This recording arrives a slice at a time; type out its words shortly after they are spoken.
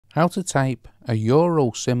How to type a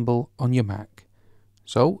euro symbol on your Mac.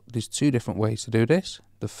 So there's two different ways to do this.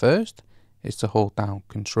 The first is to hold down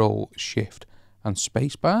Control, Shift and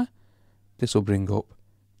Spacebar. This will bring up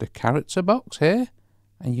the character box here,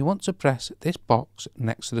 and you want to press this box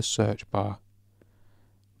next to the search bar.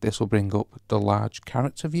 This will bring up the large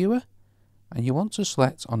character viewer, and you want to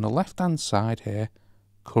select on the left hand side here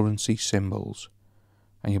currency symbols,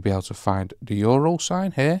 and you'll be able to find the euro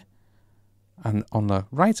sign here. And on the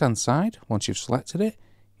right hand side, once you've selected it,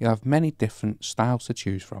 you'll have many different styles to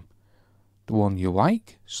choose from. The one you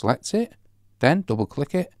like, select it, then double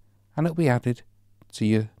click it, and it'll be added to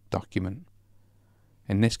your document.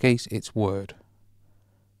 In this case, it's Word.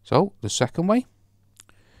 So the second way.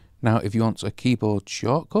 Now if you want a keyboard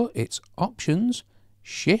shortcut, it's Options,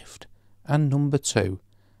 Shift and number 2.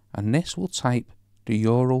 And this will type the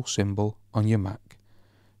euro symbol on your Mac.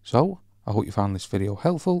 So I hope you found this video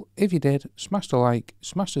helpful. If you did, smash the like,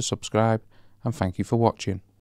 smash the subscribe, and thank you for watching.